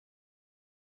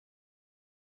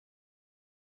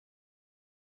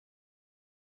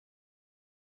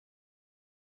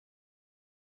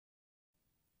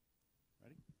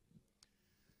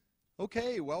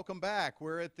Okay, welcome back.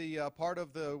 We're at the part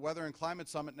of the Weather and Climate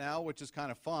Summit now, which is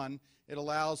kind of fun. It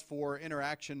allows for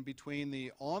interaction between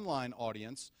the online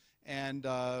audience and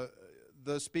the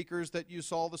speakers that you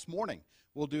saw this morning.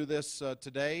 We'll do this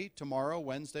today, tomorrow,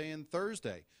 Wednesday, and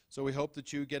Thursday. So we hope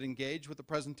that you get engaged with the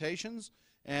presentations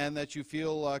and that you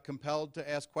feel compelled to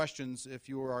ask questions if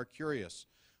you are curious.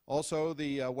 Also,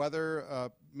 the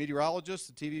weather meteorologists,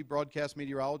 the TV broadcast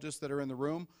meteorologists that are in the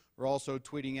room are also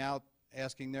tweeting out,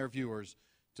 asking their viewers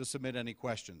to submit any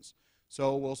questions.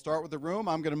 So we'll start with the room.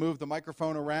 I'm going to move the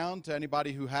microphone around to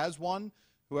anybody who has one.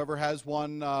 Whoever has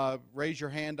one, raise your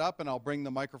hand up and I'll bring the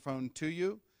microphone to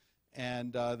you,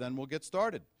 and then we'll get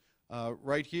started.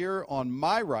 Right here on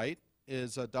my right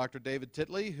is Dr. David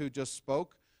Titley, who just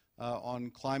spoke on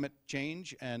climate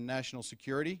change and national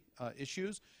security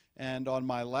issues. And on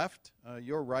my left,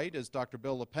 your right, is Dr.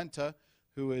 Bill Lapenta,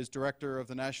 who is Director of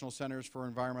the National Centers for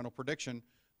Environmental Prediction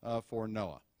for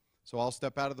NOAA. So I'll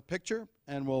step out of the picture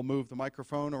and we'll move the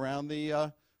microphone around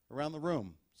the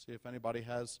room. See if anybody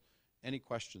has any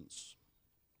questions.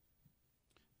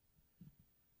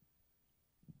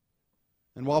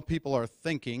 And while people are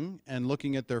thinking and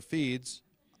looking at their feeds,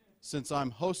 since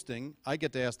I'm hosting, I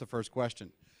get to ask the first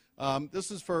question. This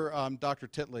is for Dr.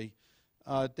 Titley.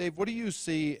 Dave, what do you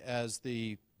see as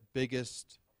the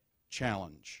biggest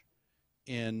challenge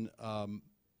in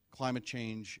climate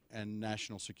change and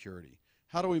national security?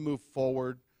 How do we move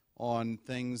forward on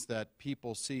things that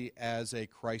people see as a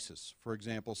crisis? For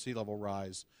example, sea level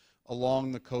rise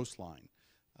along the coastline.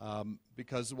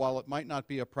 Because while it might not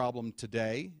be a problem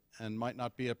today and might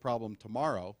not be a problem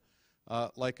tomorrow,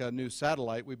 like a new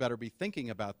satellite, we better be thinking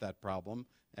about that problem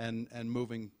and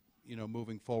moving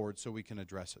forward so we can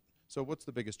address it. So what's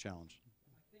the biggest challenge?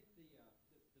 I think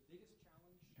the biggest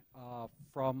challenge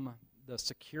from the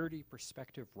security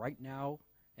perspective right now,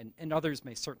 and others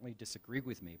may certainly disagree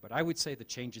with me, but I would say the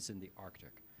changes in the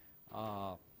Arctic.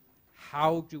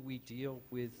 How do we deal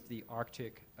with the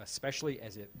Arctic, especially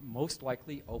as it most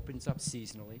likely opens up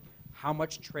seasonally? How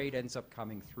much trade ends up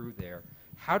coming through there?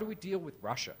 How do we deal with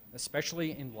Russia,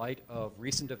 especially in light of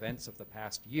recent events of the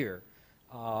past year?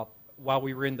 While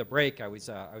we were in the break, I was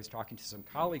talking to some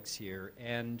colleagues here,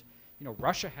 and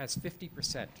Russia has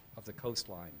 50% of the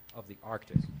coastline of the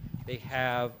Arctic. They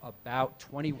have about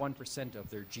 21% of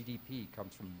their GDP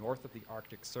comes from north of the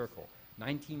Arctic Circle.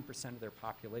 19% of their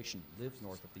population lives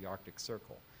north of the Arctic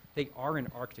Circle. They are an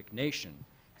Arctic nation,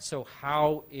 so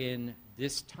how in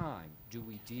this time do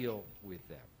we deal with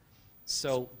them?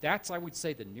 So that's, I would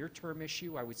say, the near-term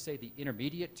issue. I would say the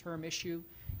intermediate-term issue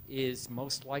is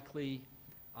most likely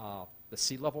the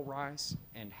sea level rise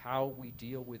and how we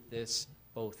deal with this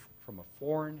both from a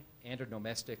foreign and a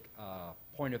domestic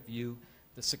point of view.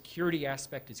 The security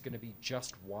aspect is going to be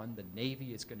just one. The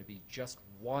Navy is going to be just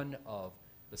one of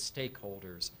the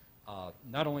stakeholders,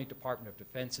 not only Department of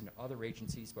Defense and other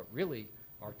agencies, but really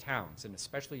our towns, and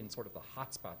especially in sort of the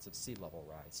hotspots of sea level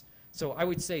rise. So I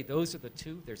would say those are the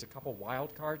two. There's a couple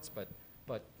wild cards, but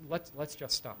let's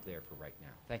just stop there for right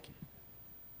now. Thank you.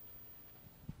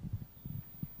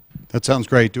 That sounds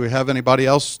great. Do we have anybody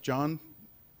else? John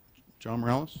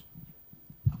Morales?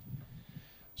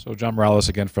 So John Morales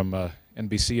again from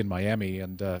NBC in Miami,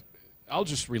 and I'll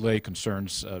just relay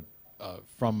concerns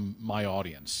from my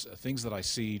audience, things that I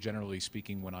see generally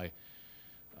speaking when I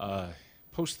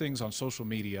post things on social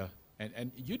media,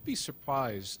 and you'd be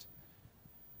surprised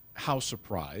how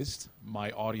surprised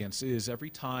my audience is every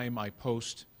time I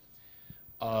post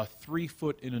a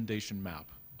 3-foot inundation map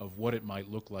of what it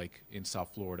might look like in South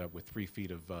Florida with 3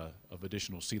 feet of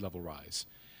additional sea level rise.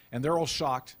 And they're all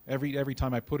shocked. Every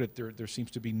time I put it, there seems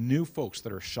to be new folks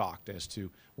that are shocked as to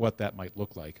what that might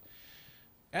look like.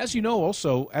 As you know,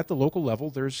 also, at the local level,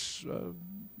 there's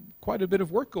quite a bit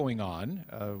of work going on,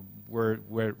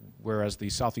 whereas the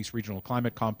Southeast Regional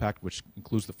Climate Compact, which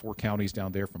includes the 4 counties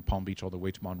down there from Palm Beach all the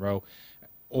way to Monroe,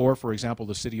 or, for example,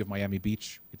 the city of Miami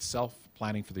Beach itself,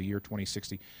 planning for the year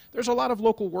 2060. There's a lot of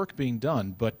local work being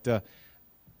done, but to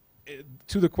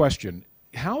the question,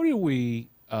 how do we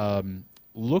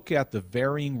look at the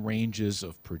varying ranges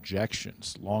of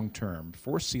projections long-term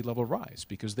for sea level rise?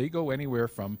 Because they go anywhere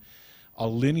from a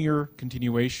linear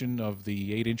continuation of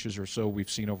the 8 inches or so we've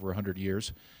seen over 100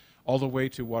 years, all the way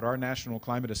to what our National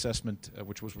Climate Assessment,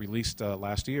 which was released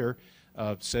last year,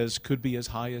 says could be as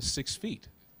high as 6 feet.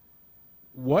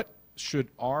 What should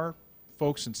our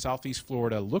folks in Southeast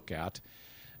Florida look at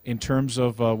in terms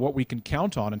of what we can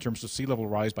count on in terms of sea level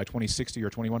rise by 2060 or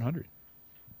 2100?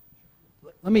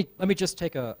 Let me just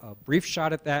take a brief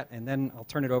shot at that, and then I'll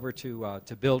turn it over to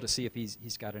Bill to see if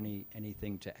he's got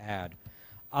anything to add.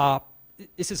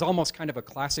 This is almost kind of a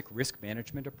classic risk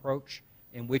management approach.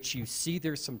 in which you see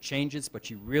there's some changes, but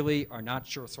you really are not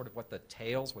sure sort of what the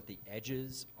tails, what the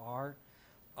edges are.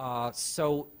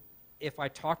 So if I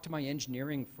talk to my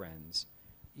engineering friends,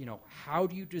 you know, how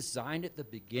do you design at the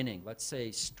beginning, let's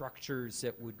say structures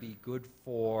that would be good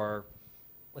for,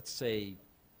 let's say,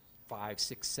 5,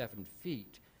 6, 7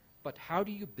 feet, but how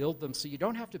do you build them so you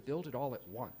don't have to build it all at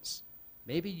once?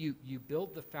 Maybe you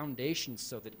build the foundation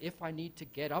so that if I need to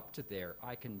get up to there,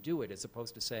 I can do it, as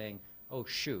opposed to saying, oh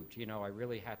shoot, you know, I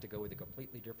really had to go with a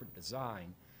completely different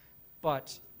design.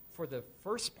 But for the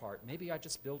first part, maybe I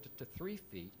just build it to 3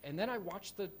 feet, and then I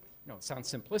watch the, you know, it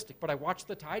sounds simplistic, but I watch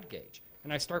the tide gauge,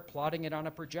 and I start plotting it on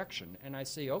a projection, and I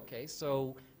see, okay,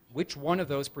 so which one of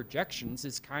those projections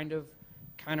is kind of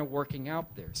working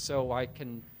out there? So I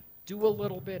can do a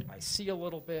little bit, I see a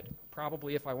little bit.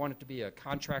 Probably if I wanted to be a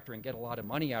contractor and get a lot of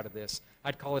money out of this,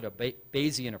 I'd call it a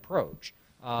Bayesian approach.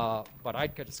 But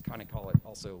I'd just kind of call it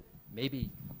also maybe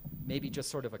just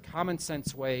sort of a common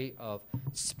sense way of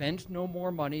spend no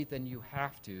more money than you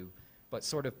have to, but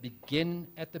sort of begin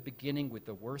at the beginning with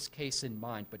the worst case in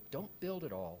mind, but don't build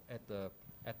it all at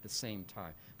the same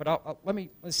time. But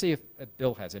let's see if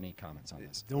Bill has any comments on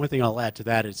this. The only thing I'll add to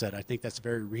that is that I think that's a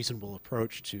very reasonable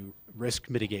approach to risk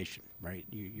mitigation, right?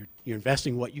 You're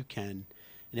investing what you can, and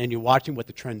then you're watching what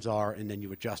the trends are, and then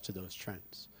you adjust to those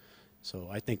trends. So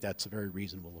I think that's a very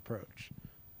reasonable approach.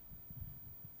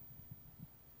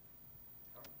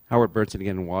 Howard Burnson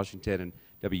again in Washington and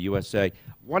WUSA.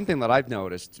 One thing that I've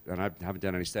noticed, and I haven't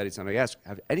done any studies, and I ask,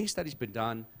 have any studies been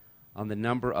done on the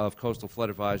number of coastal flood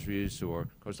advisories or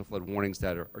coastal flood warnings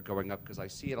that are going up? Because I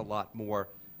see it a lot more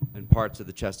in parts of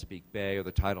the Chesapeake Bay or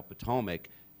the tidal Potomac,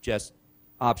 just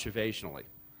observationally.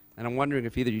 And I'm wondering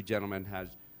if either of you gentlemen has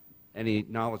any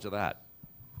knowledge of that.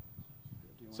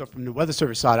 So from the Weather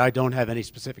Service side, I don't have any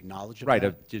specific knowledge of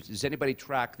that. Does anybody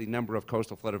track the number of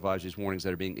coastal flood advisories warnings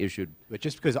that are being issued? But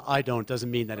just because I don't doesn't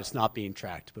mean that it's not being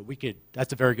tracked. But we could,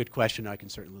 that's a very good question. I can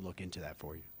certainly look into that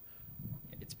for you.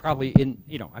 It's probably in,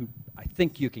 you know, I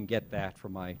think you can get that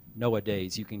from my NOAA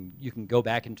days. You can go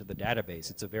back into the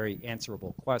database. It's a very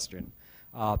answerable question.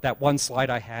 That one slide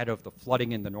I had of the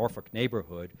flooding in the Norfolk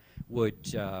neighborhood would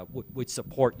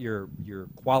support your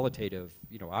qualitative,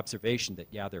 you know, observation that,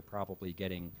 yeah, they're probably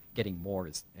getting more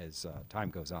as time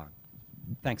goes on.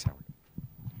 Thanks,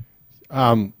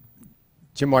 Howard.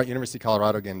 Jim White, University of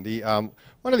Colorado again.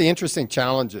 One of the interesting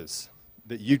challenges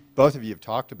that both of you have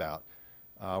talked about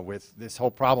with this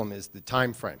whole problem is the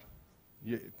time frame.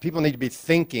 People need to be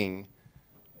thinking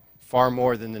far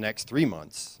more than the next 3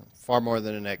 months, far more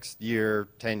than the next year,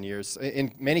 10 years,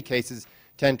 in many cases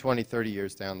 10, 20, 30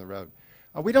 years down the road.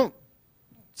 We don't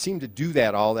seem to do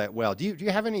that all that well. Do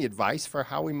you have any advice for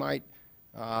how we might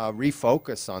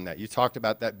refocus on that? You talked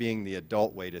about that being the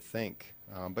adult way to think,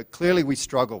 but clearly we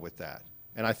struggle with that.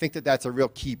 And I think that that's a real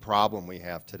key problem we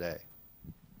have today.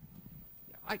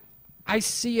 I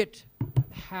see it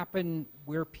happen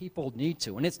where people need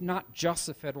to, and it's not just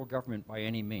the federal government by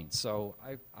any means. So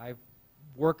I've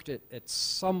worked at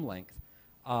some length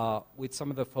with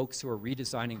some of the folks who are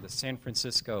redesigning the San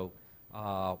Francisco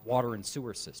water and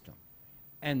sewer system,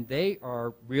 and they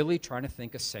are really trying to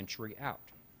think a century out.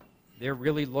 They're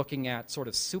really looking at sort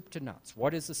of soup to nuts.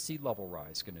 What is the sea level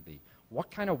rise going to be? What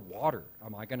kind of water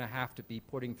am I going to have to be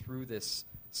putting through this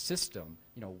system?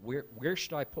 You know, where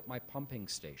should I put my pumping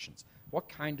stations? What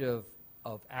kind of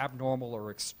abnormal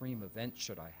or extreme event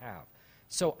should I have?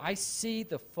 So I see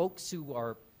the folks who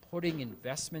are putting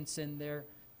investments in there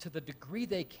to the degree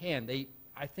they can.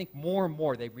 I think more and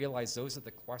more they realize those are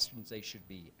the questions they should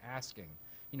be asking.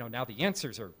 You know, now the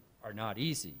answers are not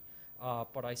easy,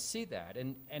 but I see that.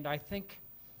 And I think,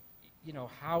 you know,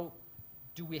 how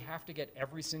do we have to get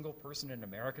every single person in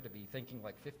America to be thinking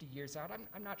like 50 years out?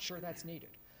 I'm not sure that's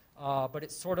needed. But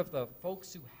it's sort of the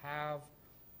folks who have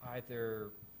either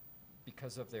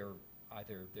because of their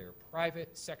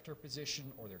private sector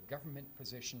position or their government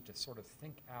position to sort of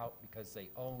think out because they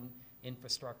own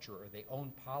infrastructure or they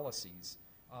own policies,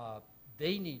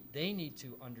 they need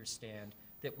to understand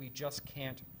that we just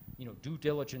can't, you know, due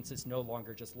diligence is no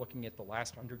longer just looking at the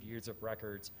last 100 years of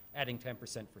records, adding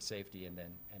 10% for safety, and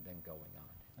then going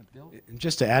on. Bill? And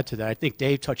just to add to that, I think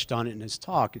Dave touched on it in his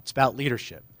talk. It's about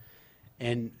leadership.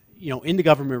 And you know, in the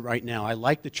government right now, I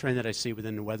like the trend that I see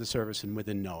within the Weather Service and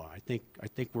within NOAA. I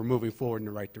think we're moving forward in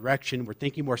the right direction. We're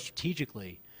thinking more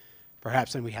strategically,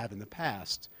 perhaps, than we have in the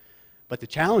past. But the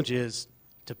challenge is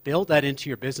to build that into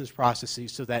your business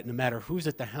processes so that no matter who's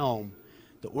at the helm,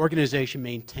 the organization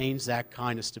maintains that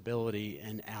kind of stability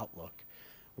and outlook.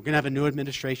 We're going to have a new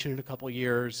administration in a couple of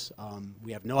years.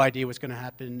 We have no idea what's going to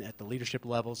happen at the leadership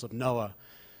levels of NOAA.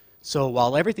 So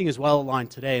while everything is well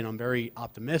aligned today, and I'm very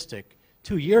optimistic,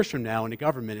 2 years from now in the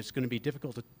government, it's going to be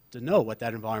difficult to know what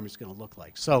that environment is going to look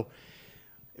like. So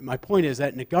my point is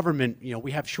that in the government,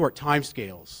 we have short time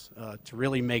scales to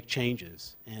really make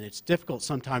changes, and it's difficult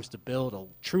sometimes to build a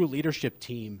true leadership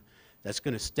team that's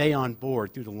going to stay on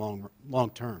board through the long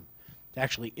term to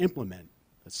actually implement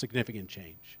a significant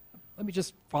change. Let me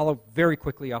just follow very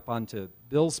quickly up onto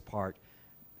Bill's part.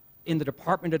 In the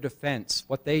Department of Defense,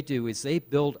 what they do is they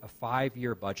build a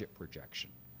 5-year budget projection.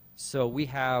 So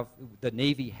the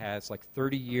Navy has like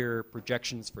 30-year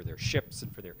projections for their ships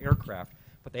and for their aircraft,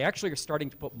 but they actually are starting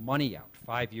to put money out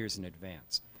 5 years in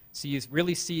advance. So you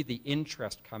really see the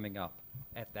interest coming up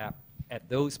at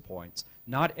those points.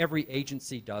 Not every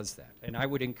agency does that, and I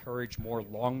would encourage more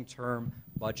long-term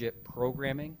budget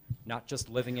programming, not just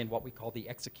living in what we call the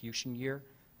execution year.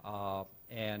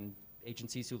 And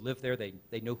agencies who live there,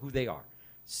 they know who they are.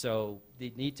 So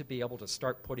they need to be able to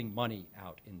start putting money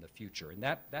out in the future, and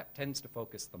that tends to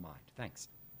focus the mind. Thanks.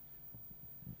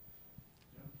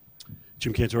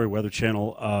 Jim Cantori, Weather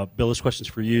Channel. Bill, this question's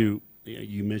for you.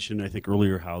 You mentioned, I think,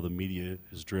 earlier how the media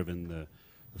has driven the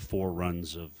 4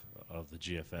 runs of the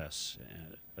GFS,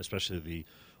 especially the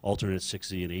alternate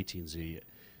 6Z and 18Z.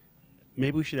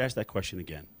 Maybe we should ask that question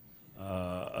again,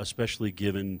 especially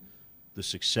given the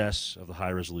success of the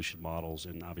high-resolution models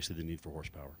and obviously the need for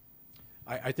horsepower.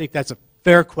 I think that's a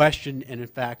fair question, and in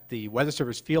fact, the Weather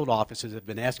Service field offices have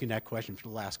been asking that question for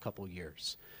the last couple of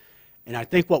years. And I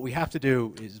think what we have to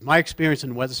do is, my experience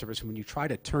in the Weather Service, when you try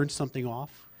to turn something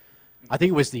off, I think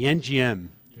it was the NGM,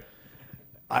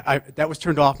 that was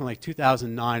turned off in like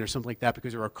 2009 or something like that,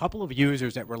 because there were a couple of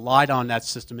users that relied on that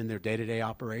system in their day-to-day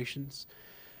operations.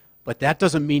 But that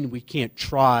doesn't mean we can't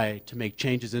try to make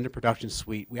changes in the production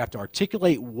suite. We have to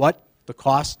articulate what the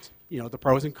cost, the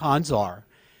pros and cons are.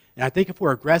 And I think if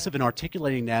we're aggressive in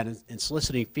articulating that and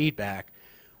soliciting feedback,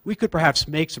 we could perhaps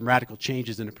make some radical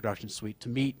changes in the production suite to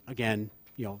meet, again,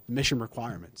 mission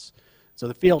requirements. So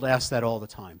the field asks that all the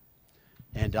time.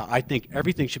 And I think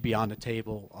everything should be on the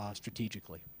table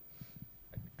strategically.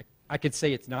 I could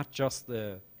say it's not just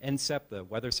the NSEP, the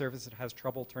Weather Service, that has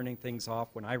trouble turning things off.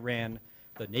 When I ran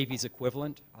the Navy's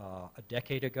equivalent a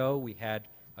decade ago, we had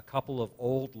a couple of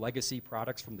old legacy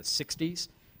products from the 60s,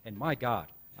 and my God,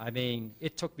 I mean,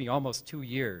 it took me almost 2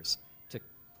 years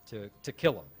to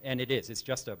kill them, and it's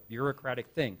just a bureaucratic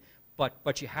thing,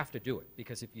 but you have to do it,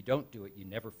 because if you don't do it, you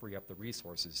never free up the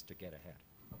resources to get ahead.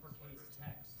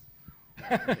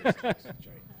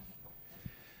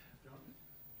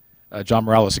 John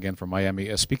Morales again from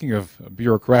Miami. Speaking of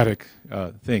bureaucratic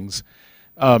things,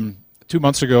 2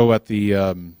 months ago at the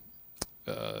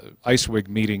ICEWIG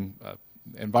meeting,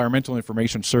 Environmental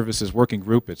Information Services Working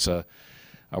Group, it's a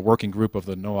working group of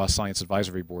the NOAA Science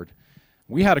Advisory Board,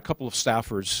 we had a couple of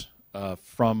staffers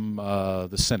from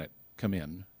the Senate come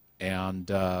in and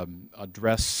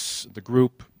address the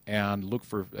group and look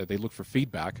for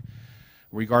feedback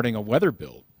regarding a weather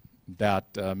bill that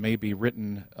may be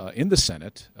written in the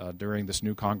Senate during this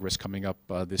new Congress coming up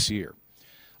this year.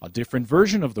 A different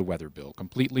version of the weather bill,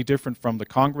 completely different from the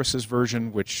Congress's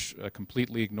version, which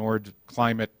completely ignored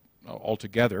climate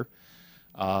altogether.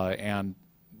 And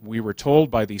we were told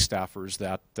by these staffers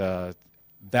that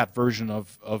that version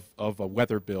of a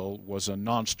weather bill was a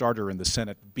non-starter in the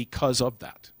Senate because of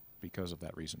that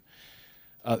reason.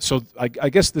 So I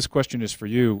guess this question is for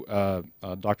you,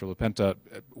 Dr. Lapenta.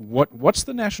 What's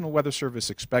the National Weather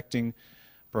Service expecting,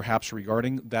 perhaps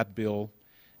regarding that bill,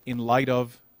 in light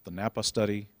of the NAPA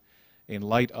study, in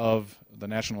light of the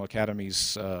National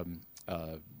Academy's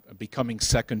becoming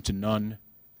second to none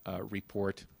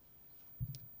report?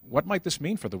 What might this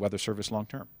mean for the Weather Service long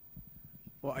term?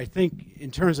 Well, I think in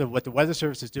terms of what the Weather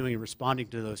Service is doing in responding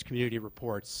to those community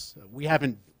reports, we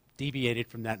haven't deviated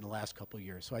from that in the last couple of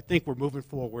years. So I think we're moving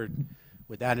forward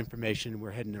with that information, and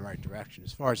we're heading in the right direction.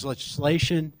 As far as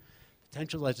legislation,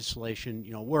 potential legislation,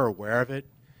 we're aware of it.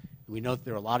 We know that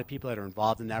there are a lot of people that are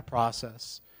involved in that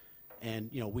process. And,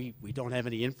 we don't have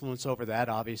any influence over that,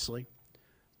 obviously.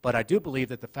 But I do believe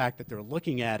that the fact that they're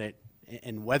looking at it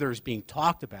and whether it's being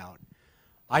talked about,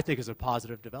 I think is a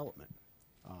positive development.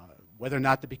 Whether or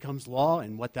not that becomes law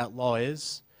and what that law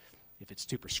is, if it's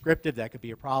too prescriptive, that could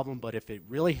be a problem. But if it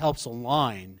really helps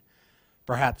align,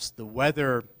 perhaps, the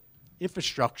weather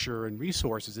infrastructure and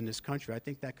resources in this country, I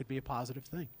think that could be a positive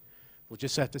thing. We'll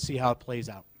just have to see how it plays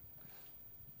out.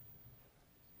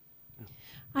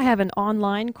 I have an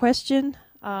online question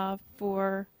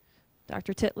for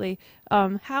Dr. Titley.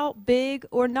 How big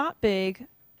or not big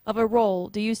of a role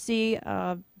do you see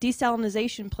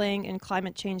desalination playing in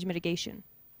climate change mitigation?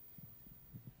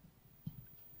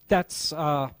 That's,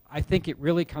 I think it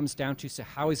really comes down to, so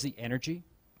how is the energy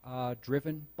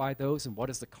driven by those, and what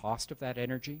is the cost of that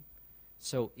energy.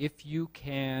 So if you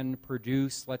can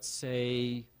produce, let's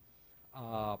say,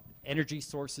 energy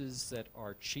sources that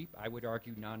are cheap, I would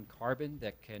argue non-carbon,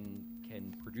 that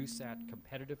can produce that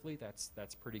competitively,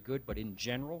 that's pretty good. But in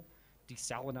general,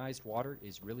 desalinized water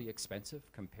is really expensive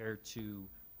compared to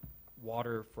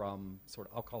water from sort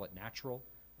of, I'll call it natural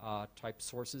type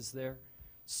sources there.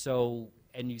 So,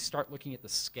 and you start looking at the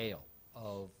scale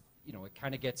of, you know, it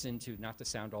kind of gets into, not to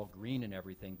sound all green and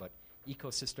everything, but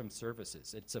ecosystem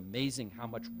services. It's amazing how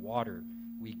much water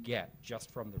we get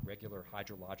just from the regular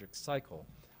hydrologic cycle.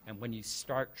 And when you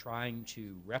start trying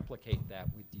to replicate that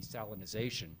with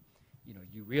desalinization, you know,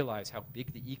 you realize how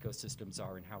big the ecosystems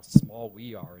are and how small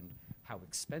we are and how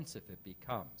expensive it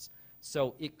becomes.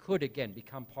 So it could, again,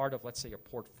 become part of, let's say, a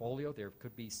portfolio. There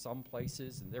could be some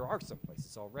places, and there are some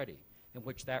places already, in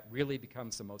which that really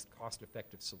becomes the most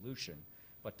cost-effective solution.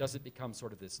 But does it become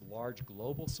sort of this large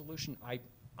global solution?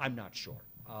 I'm not sure.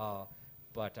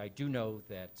 But I do know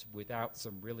that without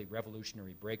some really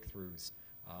revolutionary breakthroughs,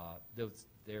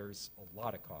 there's a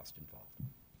lot of cost involved.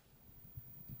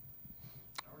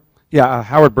 Yeah,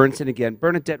 Howard Burnson again.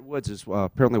 Bernadette Woods is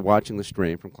apparently watching the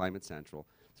stream from Climate Central.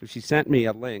 So she sent me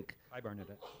a link. Hi,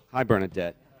 Bernadette. Hi,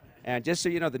 Bernadette. And just so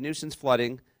you know, the nuisance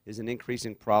flooding is an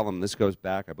increasing problem. This goes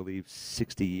back, I believe,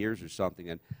 60 years or something.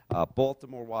 And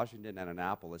Baltimore, Washington, and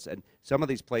Annapolis. And some of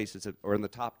these places are in the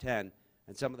top 10,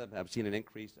 and some of them have seen an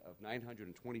increase of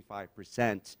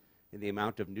 925% in the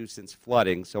amount of nuisance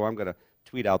flooding. So I'm going to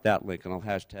tweet out that link, and I'll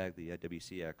hashtag the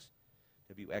WXCS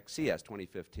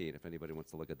 2015 if anybody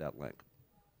wants to look at that link.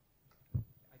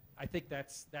 I think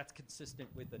that's consistent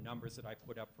with the numbers that I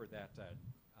put up for that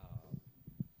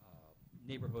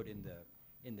neighborhood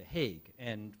in the Hague.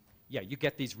 And yeah, you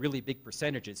get these really big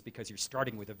percentages because you're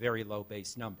starting with a very low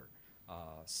base number.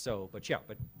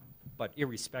 But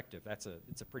irrespective,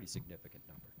 it's a pretty significant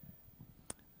number.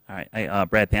 All right,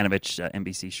 Brad Panovich,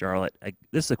 NBC Charlotte.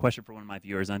 This is a question for one of my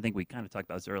viewers, and I think we kind of talked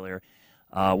about this earlier.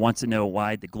 Wants to know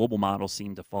why the global models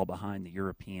seem to fall behind the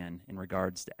European in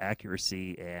regards to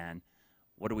accuracy, and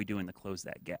what are we doing to close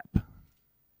that gap?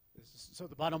 So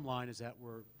the bottom line is that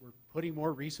we're putting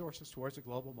more resources towards the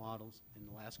global models in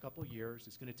the last couple of years.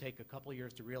 It's going to take a couple of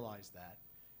years to realize that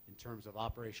in terms of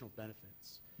operational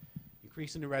benefits.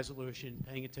 Increasing the resolution,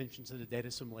 paying attention to the data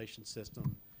assimilation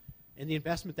system, and the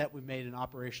investment that we made in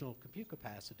operational compute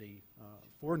capacity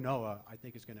for NOAA, I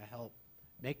think, is going to help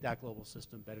make that global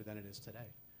system better than it is today.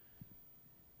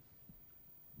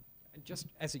 And just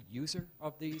as a user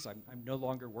of these, I'm no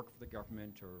longer work for the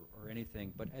government or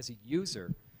anything, but as a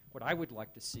user, what I would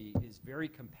like to see is very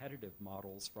competitive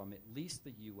models from at least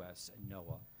the US and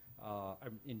NOAA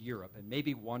in Europe, and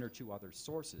maybe one or two other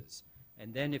sources.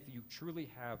 And then if you truly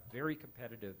have very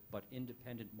competitive but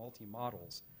independent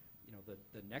multi-models, you know,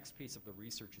 the next piece of the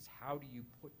research is how do you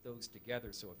put those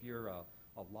together so if you're a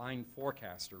line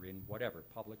forecaster in whatever,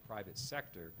 public-private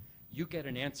sector, you get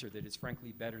an answer that is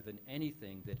frankly better than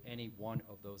anything that any one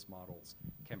of those models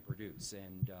can produce.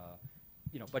 And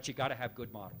you know, but you got to have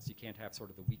good models. You can't have sort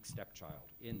of the weak stepchild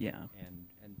in them.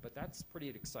 But that's pretty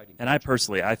exciting. And I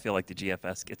feel like the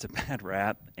GFS gets a bad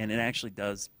rap, and it actually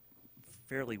does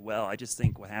fairly well. I just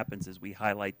think what happens is we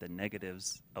highlight the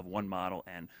negatives of one model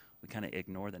and we kind of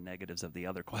ignore the negatives of the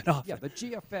other quite often. Yeah, the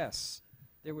GFS,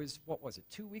 there was, what was it,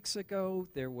 2 weeks ago,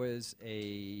 there was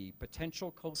a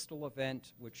potential coastal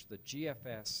event which the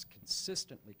GFS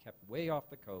consistently kept way off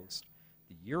the coast.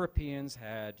 The Europeans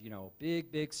had, you know,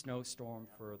 big snowstorm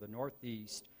for the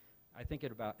Northeast. I think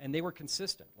and they were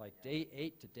consistent, like day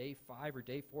 8 to day 5 or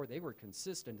day 4, they were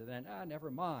consistent, and then, never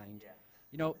mind. Yeah.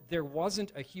 You know, there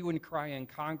wasn't a hue and cry in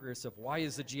Congress of why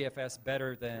is the GFS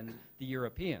better than the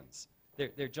Europeans.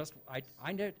 They're just, I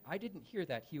didn't hear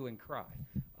that hue and cry.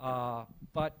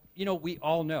 But, you know, we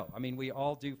all know. I mean, we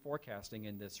all do forecasting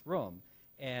in this room,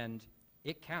 and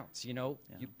it counts, you know.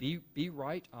 Yeah. You be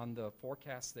right on the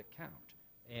forecasts that count.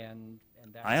 And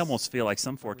that's, I almost feel like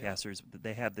some forecasters,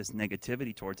 they have this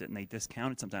negativity towards it, and they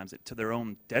discount it sometimes to their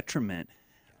own detriment.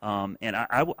 And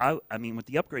I mean, with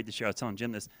the upgrade this year, I was telling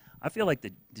Jim this, I feel like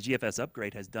the GFS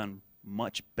upgrade has done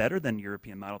much better than the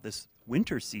European model this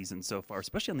winter season so far,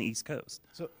 especially on the East Coast.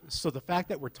 So the fact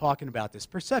that we're talking about this,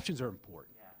 perceptions are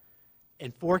important. Yeah.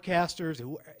 And forecasters,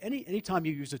 anytime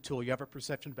you use a tool, you have a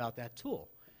perception about that tool.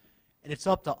 And it's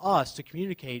up to us to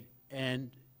communicate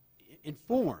and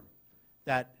inform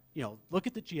that, you know, look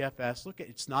at the GFS,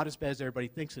 it's not as bad as everybody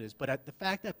thinks it is, but the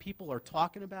fact that people are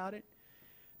talking about it,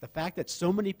 the fact that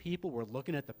so many people were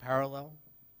looking at the parallel,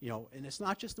 you know, and it's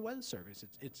not just the Weather Service,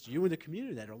 it's you and the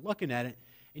community that are looking at it,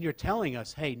 and you're telling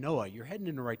us, hey, NOAA, you're heading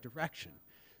in the right direction.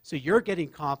 So you're getting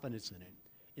confidence in it.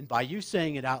 And by you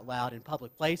saying it out loud in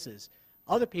public places,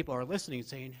 other people are listening and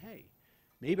saying, hey,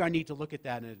 maybe I need to look at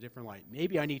that in a different light.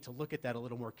 Maybe I need to look at that a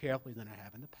little more carefully than I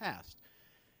have in the past.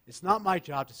 It's not my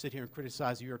job to sit here and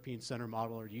criticize the European Center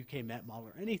model or the UK Met model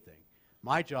or anything.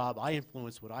 My job, I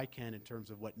influence what I can in terms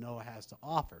of what NOAA has to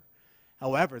offer.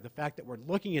 However, the fact that we're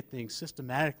looking at things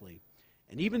systematically,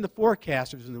 and even the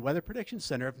forecasters in the Weather Prediction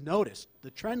Center have noticed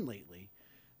the trend lately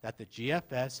that the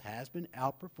GFS has been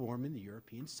outperforming the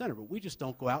European Center, but we just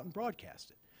don't go out and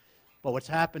broadcast it. But what's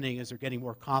happening is they're getting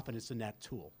more confidence in that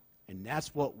tool, and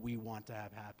that's what we want to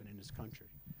have happen in this country.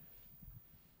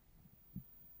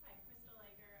 Hi, Crystal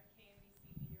Egger,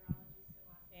 KNBC meteorologist in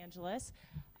Los Angeles.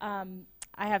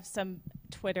 I have some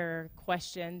Twitter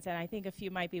questions, and I think a few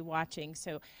might be watching.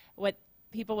 So what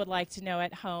people would like to know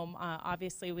at home,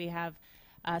 obviously we have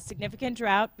a significant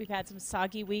drought. We've had some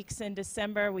soggy weeks in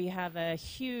December. We have a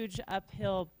huge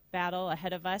uphill battle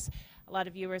ahead of us. A lot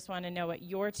of viewers want to know what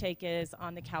your take is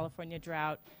on the California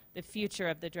drought, the future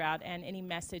of the drought, and any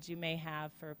message you may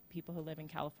have for people who live in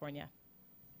California.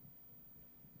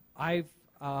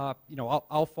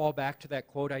 I'll fall back to that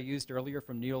quote I used earlier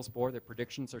from Niels Bohr, that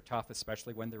predictions are tough,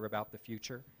 especially when they're about the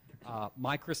future.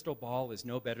 My crystal ball is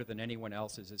no better than anyone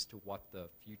else's as to what the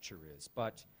future is.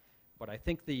 But I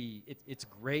think it's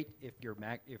great if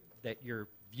that your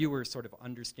viewers sort of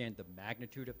understand the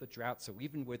magnitude of the drought. So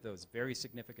even with those very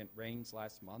significant rains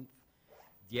last month,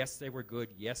 yes, they were good.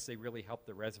 Yes, they really helped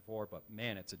the reservoir, but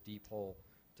man, it's a deep hole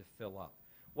to fill up.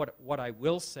 What I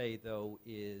will say, though,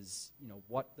 is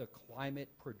what the climate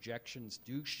projections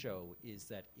do show is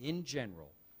that, in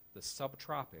general, the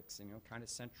subtropics, kind of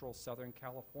central Southern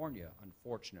California,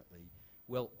 unfortunately,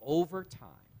 will over time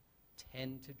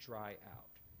tend to dry out.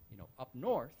 Up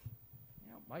north,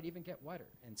 might even get wetter,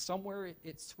 and somewhere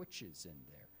it switches in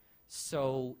there.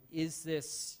 So is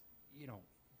this,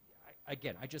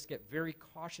 again, I just get very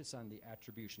cautious on the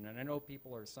attribution, and I know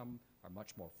some are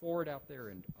much more forward out there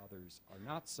and others are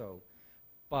not so,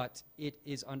 but it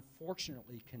is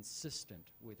unfortunately consistent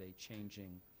with a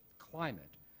changing climate.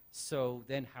 So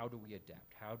then how do we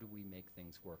adapt? How do we make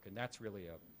things work? And that's really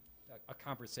a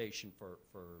conversation for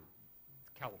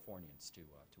Californians to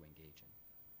engage in.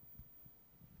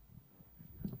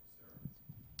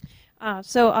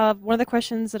 One of the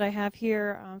questions that I have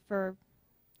here for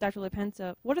Dr.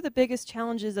 Lapenta, what are the biggest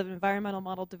challenges of environmental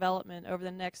model development over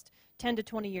the next 10 to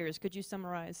 20 years? Could you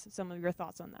summarize some of your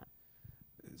thoughts on that?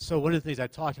 So one of the things I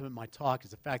talked about in my talk is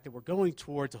the fact that we're going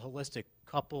towards a holistic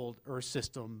coupled Earth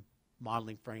system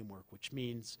modeling framework, which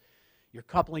means you're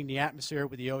coupling the atmosphere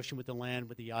with the ocean, with the land,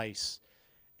 with the ice,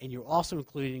 and you're also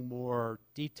including more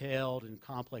detailed and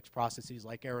complex processes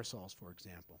like aerosols, for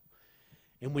example.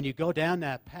 And when you go down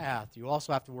that path, you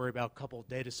also have to worry about coupled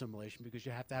data assimilation, because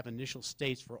you have to have initial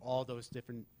states for all those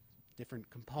different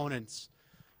components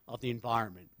of the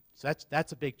environment. So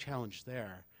that's a big challenge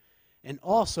there. And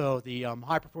also the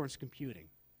high-performance computing.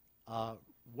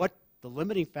 What the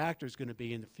limiting factor is going to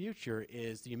be in the future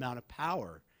is the amount of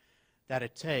power that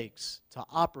it takes to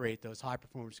operate those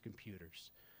high-performance computers.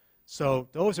 So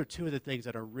those are two of the things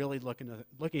that are really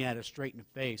looking at it straight in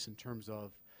the face in terms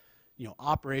of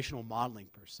operational modeling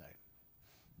per se.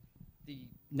 The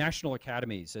National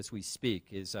Academies, as we speak,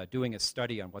 is doing a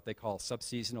study on what they call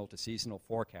subseasonal to seasonal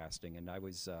forecasting, and I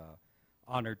was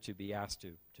honored to be asked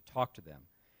to talk to them.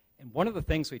 And one of the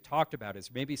things we talked about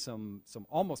is maybe some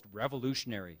almost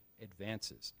revolutionary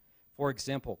advances. For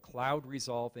example, cloud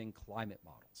resolving climate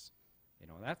models.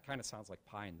 That kind of sounds like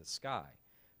pie in the sky,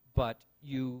 but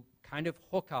you kind of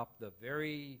hook up the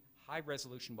very high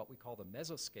resolution, what we call the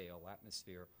mesoscale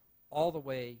atmosphere, all the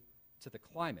way to the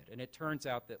climate. And it turns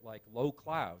out that low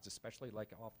clouds, especially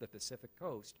off the Pacific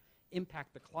coast,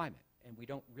 impact the climate. And we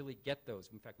don't really get those.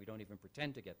 In fact, we don't even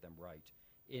pretend to get them right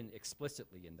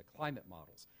explicitly in the climate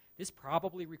models. This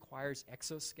probably requires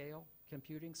exascale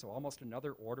computing, so almost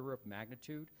another order of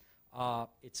magnitude.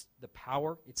 It's the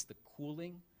power, it's the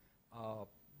cooling.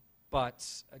 But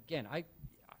again,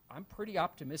 I'm pretty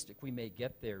optimistic we may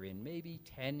get there in maybe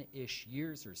 10-ish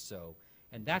years or so.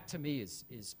 And that, to me,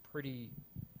 is pretty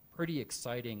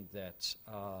exciting that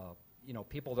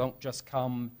people don't just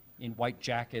come in white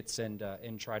jackets and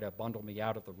try to bundle me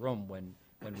out of the room when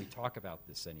we talk about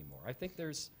this anymore. I think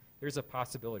there's a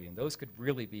possibility, and those could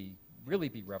really be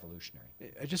revolutionary.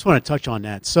 I just want to touch on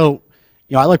that. So,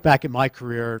 I look back at my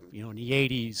career, in the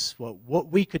 80s, what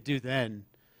we could do then,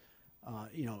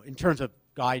 in terms of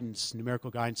guidance, numerical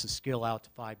guidance to scale out to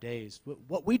 5 days.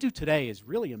 What we do today is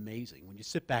really amazing when you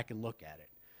sit back and look at it.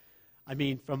 I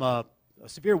mean, from a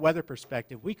severe weather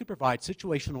perspective, we could provide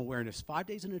situational awareness 5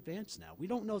 days in advance now. We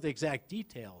don't know the exact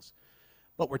details,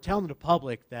 but we're telling the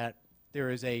public that there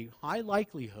is a high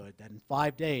likelihood that in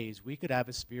 5 days we could have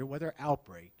a severe weather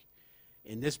outbreak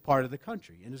in this part of the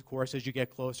country. And of course, as you get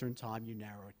closer in time, you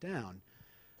narrow it down.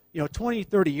 20,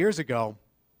 30 years ago,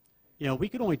 we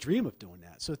could only dream of doing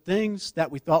that. So things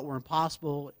that we thought were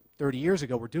impossible 30 years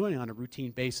ago, we're doing on a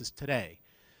routine basis today.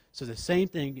 So the same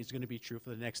thing is going to be true for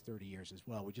the next 30 years as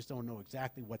well. We just don't know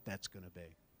exactly what that's going to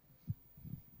be.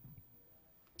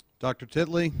 Dr.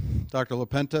 Titley, Dr.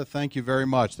 Lapenta, thank you very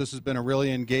much. This has been a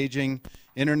really engaging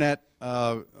internet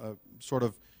sort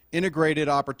of integrated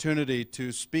opportunity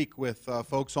to speak with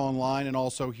folks online and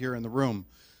also here in the room.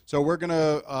 So we're going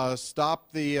to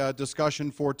stop the discussion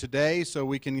for today so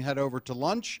we can head over to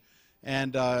lunch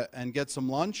and get some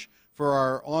lunch. For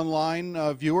our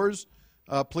online viewers,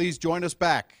 please join us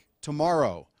back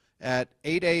tomorrow at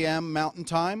 8 a.m. Mountain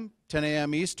Time, 10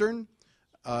 a.m. Eastern,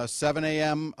 7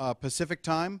 a.m. Pacific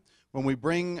Time, when we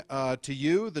bring to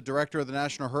you the Director of the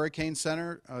National Hurricane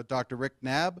Center, Dr. Rick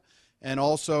Knabb, and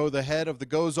also the head of the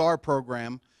GOES-R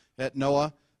program at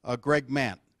NOAA, Greg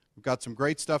Mant. We've got some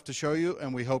great stuff to show you,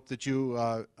 and we hope that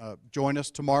you join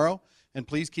us tomorrow. And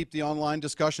please keep the online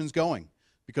discussions going,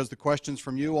 because the questions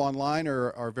from you online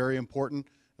are very important,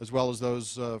 as well as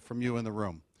those from you in the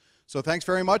room. So thanks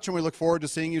very much, and we look forward to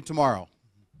seeing you tomorrow.